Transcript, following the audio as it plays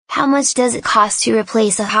How much does it cost to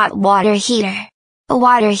replace a hot water heater? A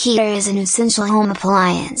water heater is an essential home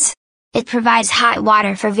appliance. It provides hot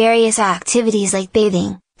water for various activities like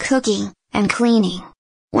bathing, cooking, and cleaning.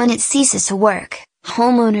 When it ceases to work,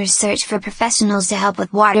 homeowners search for professionals to help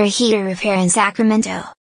with water heater repair in Sacramento.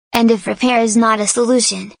 And if repair is not a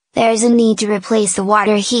solution, there is a need to replace the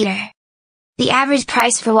water heater. The average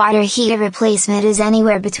price for water heater replacement is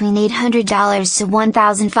anywhere between $800 to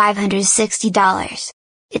 $1,560.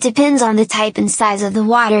 It depends on the type and size of the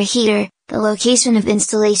water heater, the location of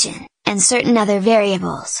installation, and certain other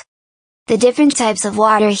variables. The different types of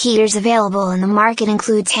water heaters available in the market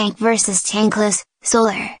include tank versus tankless,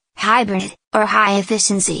 solar, hybrid, or high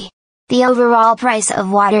efficiency. The overall price of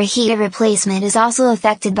water heater replacement is also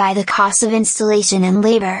affected by the cost of installation and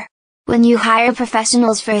labor. When you hire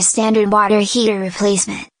professionals for a standard water heater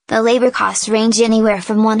replacement, the labor costs range anywhere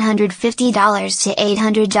from $150 to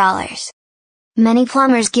 $800. Many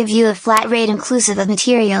plumbers give you a flat rate inclusive of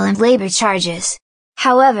material and labor charges.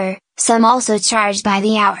 However, some also charge by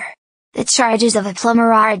the hour. The charges of a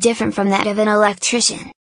plumber are different from that of an electrician.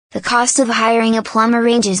 The cost of hiring a plumber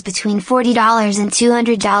ranges between $40 and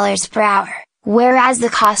 $200 per hour, whereas the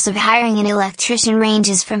cost of hiring an electrician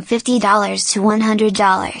ranges from $50 to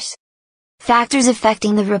 $100. Factors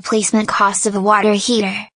affecting the replacement cost of a water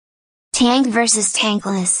heater. Tank versus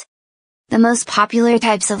tankless. The most popular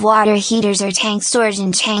types of water heaters are tank storage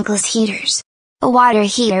and tankless heaters. A water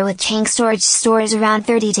heater with tank storage stores around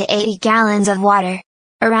 30 to 80 gallons of water.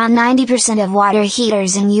 Around 90% of water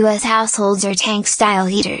heaters in U.S. households are tank-style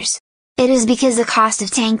heaters. It is because the cost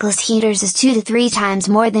of tankless heaters is 2 to 3 times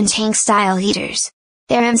more than tank-style heaters.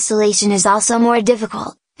 Their installation is also more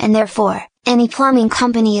difficult, and therefore, any plumbing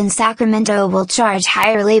company in Sacramento will charge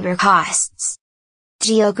higher labor costs.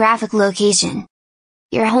 Geographic location.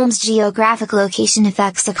 Your home's geographic location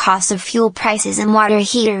affects the cost of fuel prices and water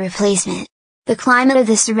heater replacement. The climate of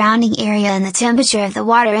the surrounding area and the temperature of the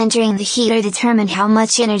water entering the heater determine how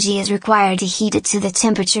much energy is required to heat it to the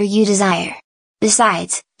temperature you desire.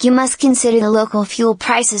 Besides, you must consider the local fuel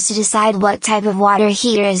prices to decide what type of water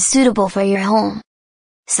heater is suitable for your home.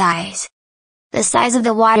 Size. The size of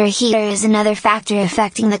the water heater is another factor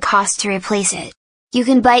affecting the cost to replace it. You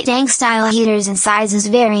can buy tank-style heaters in sizes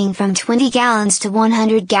varying from 20 gallons to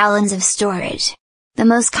 100 gallons of storage. The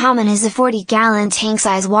most common is a 40-gallon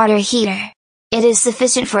tank-size water heater. It is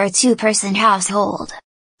sufficient for a 2-person household.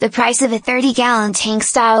 The price of a 30-gallon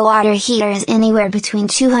tank-style water heater is anywhere between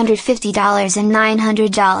 $250 and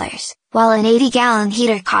 $900, while an 80-gallon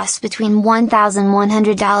heater costs between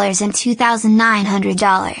 $1,100 and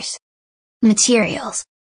 $2,900. Materials.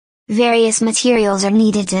 Various materials are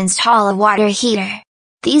needed to install a water heater.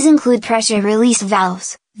 These include pressure release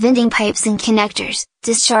valves, venting pipes and connectors,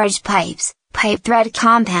 discharge pipes, pipe thread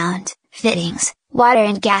compound, fittings, water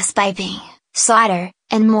and gas piping, solder,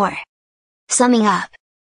 and more. Summing up.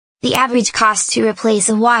 The average cost to replace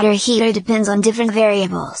a water heater depends on different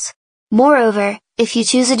variables. Moreover, if you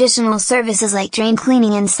choose additional services like drain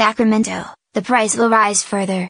cleaning in Sacramento, the price will rise further.